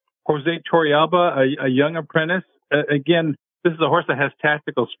 Jose Torrealba, a young apprentice. Again, this is a horse that has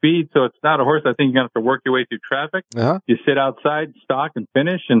tactical speed, so it's not a horse I think you're going to have to work your way through traffic. Uh-huh. You sit outside, stalk, and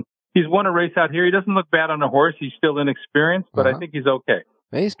finish. And he's won a race out here. He doesn't look bad on a horse. He's still inexperienced, but I think he's okay.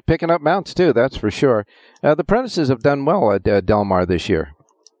 He's picking up mounts, too, that's for sure. The apprentices have done well at Del Mar this year.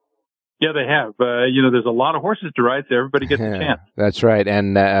 Yeah, they have. There's a lot of horses to ride, so everybody gets a chance. That's right.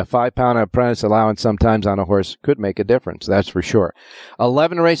 And a 5-pound apprentice allowance sometimes on a horse could make a difference, that's for sure.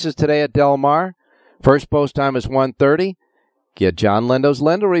 11 races today at Del Mar. First post time is 1:30. Get John Lindo's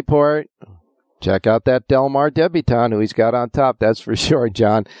Lindo Report. Check out that Del Mar debutante who he's got on top. That's for sure,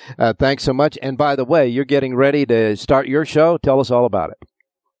 John. Thanks so much. And by the way, you're getting ready to start your show. Tell us all about it.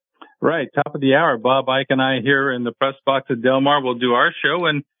 Right. Top of the hour. Bob Ike and I here in the press box at Del Mar will do our show,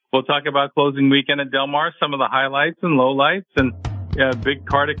 and we'll talk about closing weekend at Del Mar, some of the highlights and lowlights, and big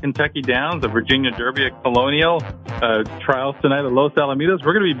card at Kentucky Downs, the Virginia Derby at Colonial, trials tonight at Los Alamitos.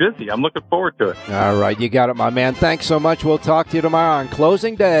 We're going to be busy. I'm looking forward to it. All right. You got it, my man. Thanks so much. We'll talk to you tomorrow on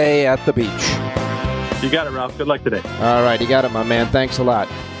closing day at the beach. You got it, Ralph. Good luck today. All right. You got it, my man. Thanks a lot.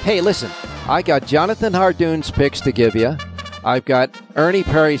 Hey, listen, I got Jonathan Hardoon's picks to give you. I've got Ernie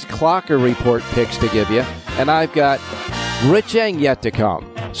Perry's Clocker Report picks to give you. And I've got Rich Eng yet to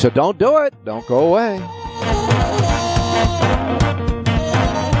come. So don't do it. Don't go away.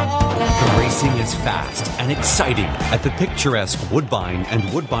 Racing is fast and exciting at the picturesque Woodbine and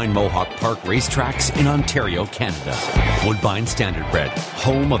Woodbine Mohawk Park racetracks in Ontario, Canada. Woodbine Standardbred,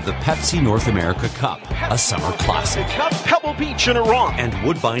 home of the Pepsi North America Cup, a summer classic. Pebble Beach in Iran. And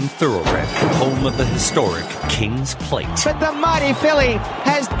Woodbine Thoroughbred, home of the historic King's Plate. But the mighty filly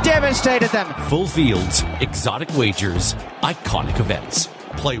has devastated them. Full fields, exotic wagers, iconic events.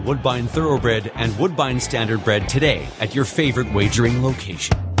 Play Woodbine Thoroughbred and Woodbine Standardbred today at your favorite wagering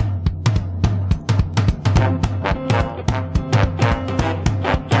location.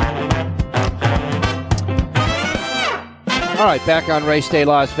 All right, back on Race Day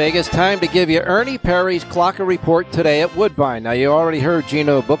Las Vegas. Time to give you Ernie Perry's Clocker Report today at Woodbine. Now, you already heard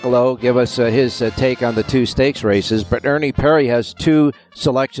Gino Buccolo give us his take on the two stakes races, but Ernie Perry has two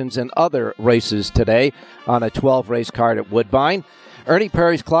selections in other races today on a 12-race card at Woodbine. Ernie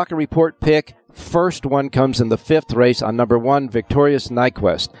Perry's Clocker Report pick, first one comes in the fifth race on number 1, Victorious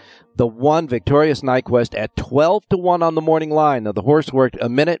Nyquist. The 1, Victorious Nyquist, at 12-1 on the morning line. Now, the horse worked a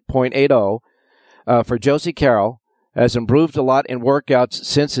minute .80 for Josie Carroll. Has improved a lot in workouts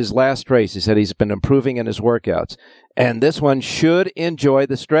since his last race. He said he's been improving in his workouts. And this one should enjoy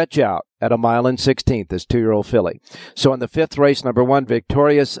the stretch out at 1 16 this 2-year-old filly. So in the fifth race, number 1,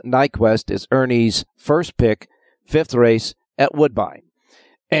 Victorious Nyquist is Ernie's first pick, fifth race at Woodbine.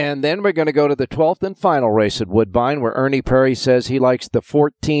 And then we're going to go to the 12th and final race at Woodbine, where Ernie Perry says he likes the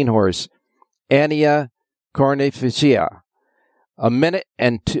 14 horse, Ania Cornificia. 1 minute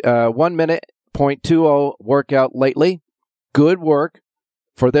 .20 workout lately. Good work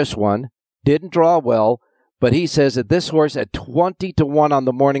for this one. Didn't draw well, but he says that this horse at 20-1 on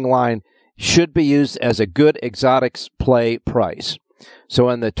the morning line should be used as a good exotics play price. So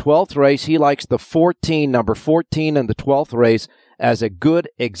in the 12th race, he likes the 14, number 14 in the 12th race as a good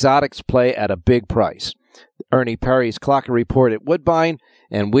exotics play at a big price. Ernie Perry's Clocker Report at Woodbine,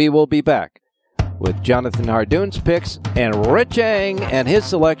 and we will be back with Jonathan Hardoon's picks and Rich Eng and his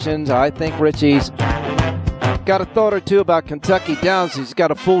selections. I think Richie's got a thought or two about Kentucky Downs. He's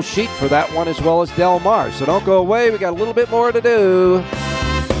got a full sheet for that one, as well as Del Mar. So don't go away. We got a little bit more to do.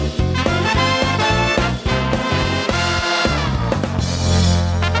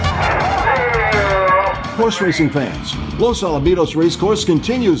 Horse racing fans, Los Alamitos Racecourse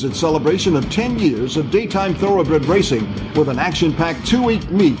continues its celebration of 10 years of daytime thoroughbred racing with an action-packed 2-week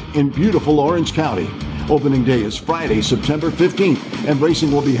meet in beautiful Orange County. Opening day is Friday, September 15th, and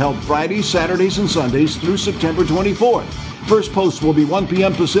racing will be held Fridays, Saturdays, and Sundays through September 24th. First post will be 1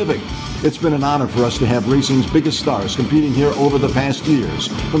 p.m. Pacific. It's been an honor for us to have racing's biggest stars competing here over the past years,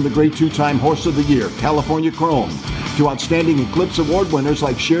 from the great 2-time Horse of the Year, California Chrome, to outstanding Eclipse Award winners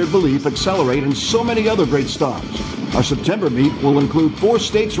like Shared Belief, Accelerate, and so many other great stars. Our September meet will include 4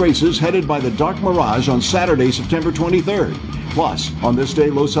 stakes races headed by the Dark Mirage on Saturday, September 23rd. Plus, on this day,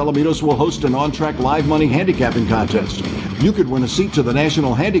 Los Alamitos will host an on-track live money handicapping contest. You could win a seat to the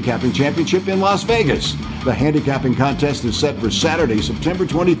National Handicapping Championship in Las Vegas. The handicapping contest is set for Saturday, September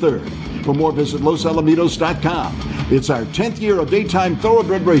 23rd. For more, visit losalamitos.com. It's our 10th year of daytime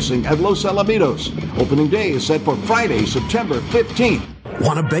thoroughbred racing at Los Alamitos. Opening day is set for Friday, September 15th.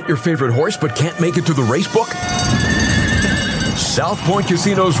 Want to bet your favorite horse but can't make it to the racebook? South Point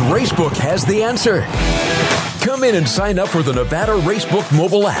Casino's Racebook has the answer. Come in and sign up for the Nevada Racebook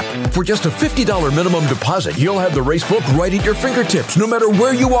mobile app. For just a $50 minimum deposit, you'll have the Racebook right at your fingertips, no matter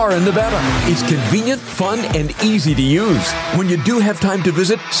where you are in Nevada. It's convenient, fun, and easy to use. When you do have time to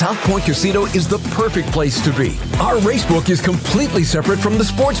visit, South Point Casino is the perfect place to be. Our Racebook is completely separate from the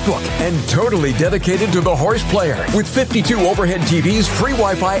Sportsbook and totally dedicated to the horse player. With 52 overhead TVs, free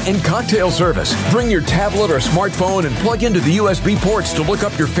Wi-Fi, and cocktail service. Bring your tablet or smartphone and plug into the USB ports to look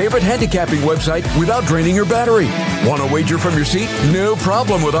up your favorite handicapping website without draining your battery. Want to wager from your seat? No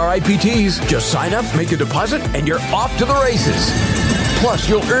problem with our IPTs. Just sign up, make a deposit, and you're off to the races. Plus,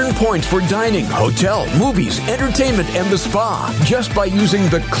 you'll earn points for dining, hotel, movies, entertainment, and the spa just by using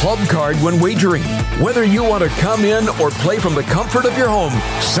the club card when wagering. Whether you want to come in or play from the comfort of your home,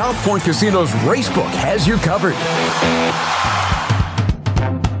 South Point Casino's Racebook has you covered.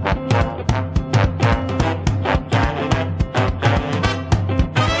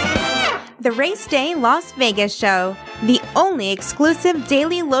 The Race Day Las Vegas Show, the only exclusive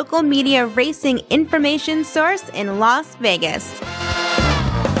daily local media racing information source in Las Vegas.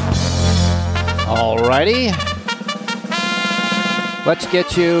 Alrighty. Let's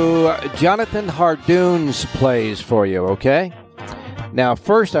get you Jonathan Hardoon's plays for you, okay? Now,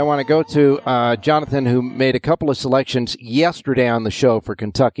 first, I want to go to Jonathan, who made a couple of selections yesterday on the show for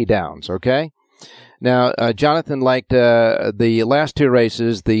Kentucky Downs, okay? Now, Jonathan liked the last 2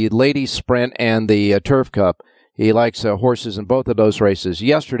 races, the Ladies Sprint and the Turf Cup, He likes horses in both of those races.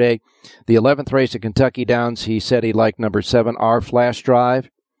 Yesterday, the 11th race at Kentucky Downs, he said he liked number 7, Our Flash Drive.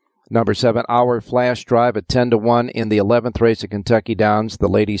 Number 7, Our Flash Drive at 10-1 in the 11th race at Kentucky Downs, the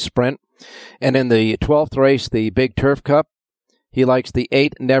ladies sprint. And in the 12th race, the Big Turf Cup, he likes the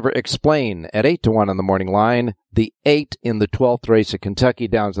 8, Never Explain at 8-1 on the morning line. The 8 in the 12th race at Kentucky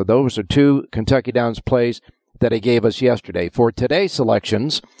Downs. So those are 2 Kentucky Downs plays that he gave us yesterday. For today's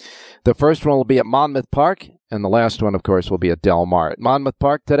selections, the first one will be at Monmouth Park, and the last one, of course, will be at Del Mar. At Monmouth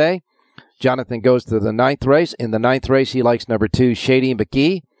Park today, Jonathan goes to the 9th race. In the 9th race, he likes number 2, Shady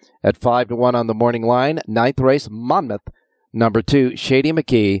McKee at 5-1 on the morning line. 9th race, Monmouth, number 2, Shady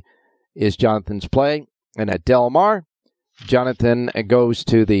McKee is Jonathan's play. And at Del Mar, Jonathan goes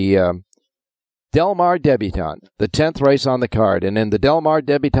to the Del Mar Debutante, the 10th race on the card. And in the Del Mar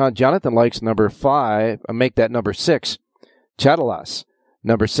Debutante, Jonathan likes number 5, make that number 6, Chatalas.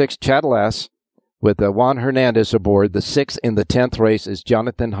 Number 6, Chatalas, with Juan Hernandez aboard. The 6th in the 10th race is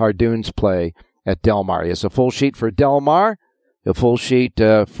Jonathan Hardoon's play at Del Mar. He has a full sheet for Del Mar, a full sheet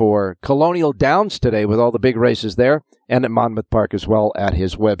for Colonial Downs today with all the big races there, and at Monmouth Park as well at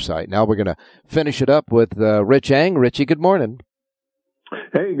his website. Now we're going to finish it up with Rich Eng. Richie, good morning.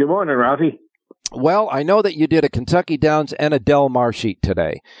 Hey, good morning, Ralphie. Well, I know that you did a Kentucky Downs and a Del Mar sheet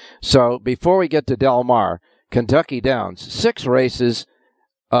today. So before we get to Del Mar, Kentucky Downs, 6 races,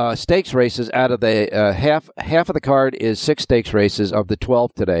 stakes races out of the half of the card is 6 stakes races of the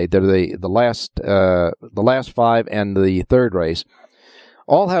 12 today. They're the last 5 and the third race.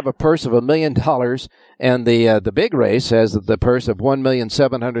 All have a purse of $1 million, and the big race has the purse of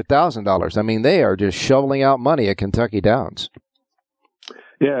 $1,700,000. I mean, they are just shoveling out money at Kentucky Downs.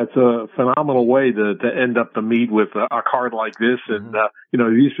 Yeah, it's a phenomenal way to end up the meet with a card like this. And,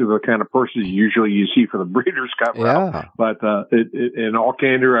 these are the kind of purses usually you see for the Breeders' Cup route. But in all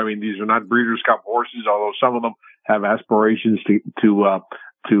candor, I mean, these are not Breeders' Cup horses, although some of them have aspirations to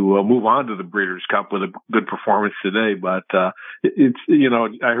move on to the Breeders' Cup with a good performance today. But I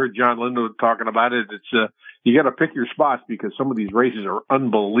heard John Lindo talking about it. It's you got to pick your spots because some of these races are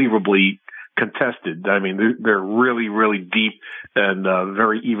unbelievably contested. I mean, they're really, really deep and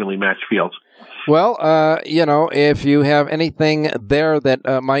very evenly matched fields. Well, if you have anything there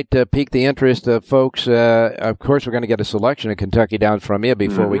that might pique the interest of folks, of course, we're going to get a selection of Kentucky Downs from you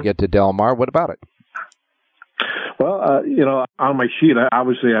before we get to Del Mar. What about it? Well, on my sheet,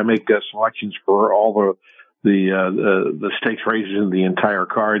 obviously I make selections for all the stakes races in the entire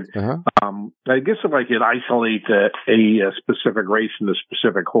card. I guess if I could isolate a specific race and a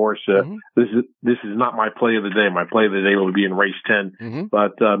specific horse, this is not my play of the day. My play of the day will be in race 10.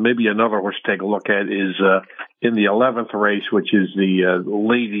 But maybe another horse to take a look at is in the 11th race, which is the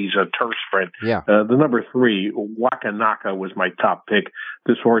ladies turf sprint. The number 3, Wakanaka, was my top pick.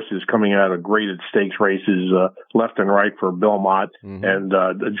 This horse is coming out of graded stakes races left and right for Belmont and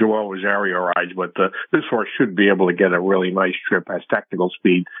Joel Rosario rides. But this horse should be able to get a really nice trip, has technical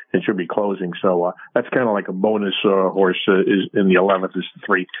speed, and should be closing. So that's kind of like a bonus horse is in the 11th is the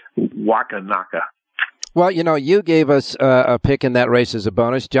 3, Wakanaka. Well, you gave us a pick in that race as a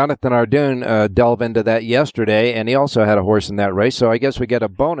bonus. Jonathan Hardoon delved into that yesterday, and he also had a horse in that race. So I guess we get a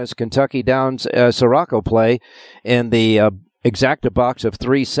bonus Kentucky Downs Sirocco play in the exacta box of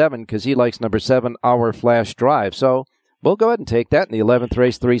 3-7 because he likes number 7, Our Flash Drive. So we'll go ahead and take that in the 11th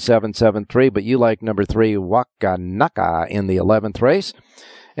race, 3-7-7-3, but you like number 3, Wakanaka in the 11th race.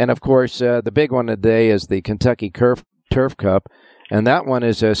 And, of course, the big one today is the Kentucky Turf Cup, and that one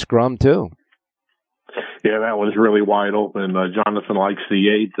is a scrum, too. Yeah, that was really wide open. Jonathan likes the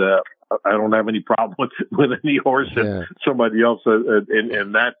 8. I don't have any problem with any horse that somebody else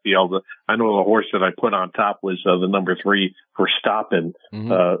in that field. I know the horse that I put on top was the number 3 for Stoppin,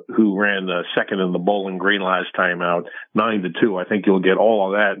 who ran second in the Bowling Green last time out, 9-2. I think you'll get all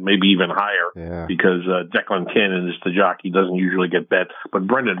of that, maybe even higher, because Declan Cannon is the jockey. He doesn't usually get bet. But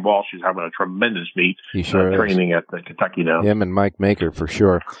Brendan Walsh is having a tremendous meet training at the Kentucky Downs. Him and Mike Maker for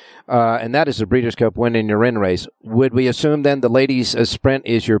sure. And that is the Breeders' Cup win in your in race. Would we assume then the ladies' sprint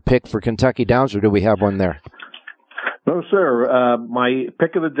is your pick for Kentucky Downs, or do we have one there? No, sir. My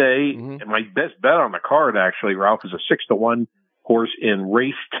pick of the day, and my best bet on the card, actually, Ralph, is a 6-1 horse in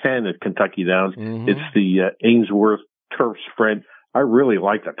race 10 at Kentucky Downs. It's the Ainsworth Turf Sprint. I really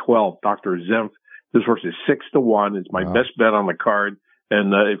like the 12, Dr. Zemph. This horse is 6-1. It's my best bet on the card.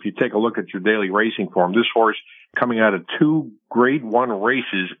 And if you take a look at your daily racing form, this horse coming out of 2 Grade 1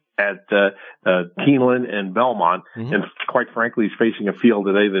 races at Keeneland and Belmont, and quite frankly, he's facing a field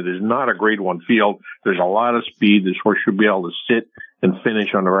today that is not a Grade 1 field. There's a lot of speed. This horse should be able to sit and finish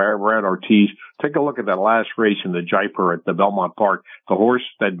on the Red Ortiz. Take a look at that last race in the Jaipur at the Belmont Park. The horse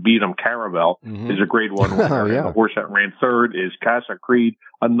that beat him, Caravel, is a grade 1 winner. Yeah. The horse that ran third is Casa Creed,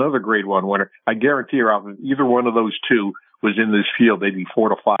 another grade 1 winner. I guarantee you, Ralph, if either one of those two was in this field, they'd be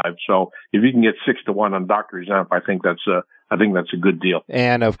 4-5. So if you can get 6-1 on Dr. Zemp, I think that's a good deal.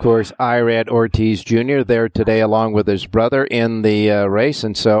 And, of course, Irad Ortiz Jr. there today along with his brother in the race.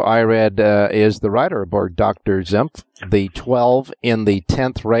 And so Irad is the rider aboard Dr. Zemp, the 12 in the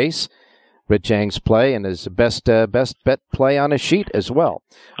 10th race. Rich Ang's play and his best bet play on his sheet as well.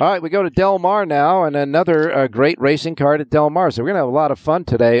 All right, we go to Del Mar now, and another great racing card at Del Mar. So we're going to have a lot of fun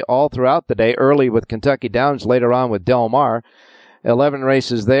today all throughout the day, early with Kentucky Downs, later on with Del Mar. 11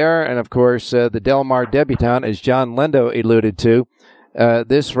 races there, and, of course, the Del Mar debutante, as John Lindo alluded to,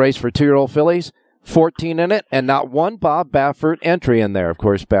 this race for 2-year-old fillies, 14 in it, and not one Bob Baffert entry in there. Of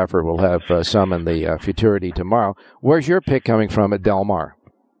course, Baffert will have some in the Futurity tomorrow. Where's your pick coming from at Del Mar?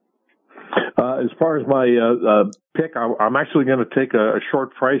 As far as my pick, I'm actually going to take a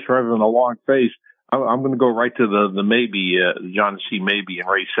short price rather than a long face. I'm going to go right to the Maybe, John C. Maybe in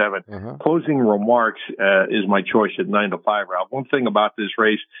race 7. Closing Remarks is my choice at 9-5, Ralph. One thing about this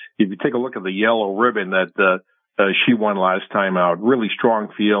race, if you take a look at the Yellow Ribbon that she won last time out, really strong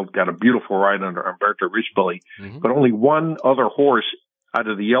field, got a beautiful ride under Umberto Rispoli, but only one other horse out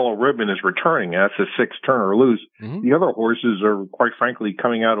of the Yellow Ribbon is returning. That's a 6 turn or lose. The other horses are, quite frankly,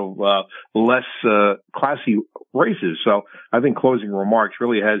 coming out of less classy races. So I think Closing Remarks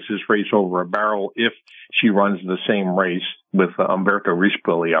really has this race over a barrel if she runs the same race with Umberto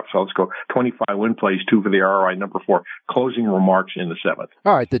Rispoli up. So let's go 25 win plays, 2 for the ROI, number 4, Closing Remarks in the 7th.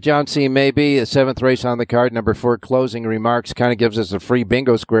 All right, the John C. Maybe, the 7th race on the card, number 4, Closing Remarks, kind of gives us a free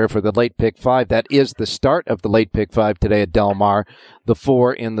bingo square for the late pick 5. That is the start of the late pick 5 today at Del Mar, the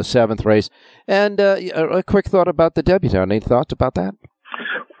 4 in the 7th race. And a quick thought about the debutante. Any thoughts about that?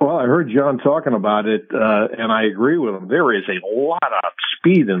 Well, I heard John talking about it, and I agree with him. There is a lot of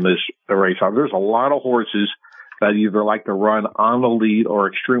speed in this race. There's a lot of horses that either like to run on the lead or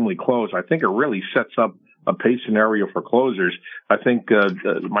extremely close. I think it really sets up a pace scenario for closers. I think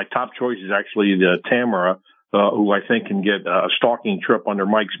my top choice is actually the Tamara, who I think can get a stalking trip under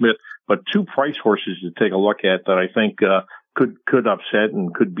Mike Smith. But 2 price horses to take a look at that I think could upset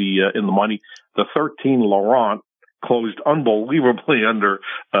and could be in the money. The 13 Laurent closed unbelievably under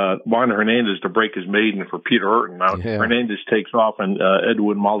Juan Hernandez to break his maiden for Peter Hurton. Now, Hernandez takes off and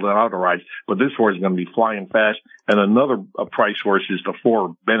Edwin Maldonado rides, but this horse is going to be flying fast. And another price horse is the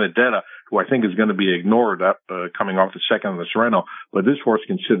 4 Benedetta, who I think is going to be ignored coming off the second of the Sereno. But this horse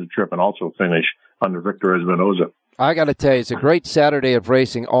can sit a trip and also finish under Victor Espinoza. I got to tell you, it's a great Saturday of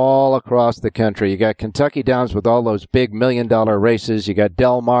racing all across the country. You got Kentucky Downs with all those big $1 million races. You got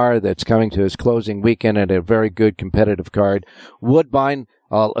Del Mar that's coming to his closing weekend at a very good competitive card. Woodbine,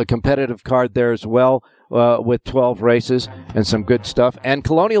 a competitive card there as well, with 12 races and some good stuff. And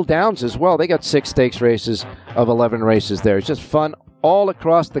Colonial Downs as well. They got 6 stakes races of 11 races there. It's just fun all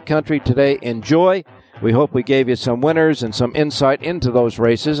across the country today. Enjoy. We hope we gave you some winners and some insight into those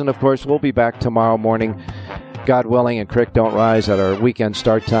races. And, of course, we'll be back tomorrow morning, God willing, and Crick Don't Rise at our weekend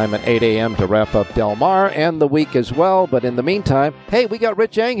start time at 8 a.m. to wrap up Del Mar and the week as well. But in the meantime, hey, we got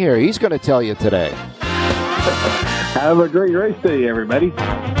Rich Ang here. He's going to tell you today. Have a great race day, everybody.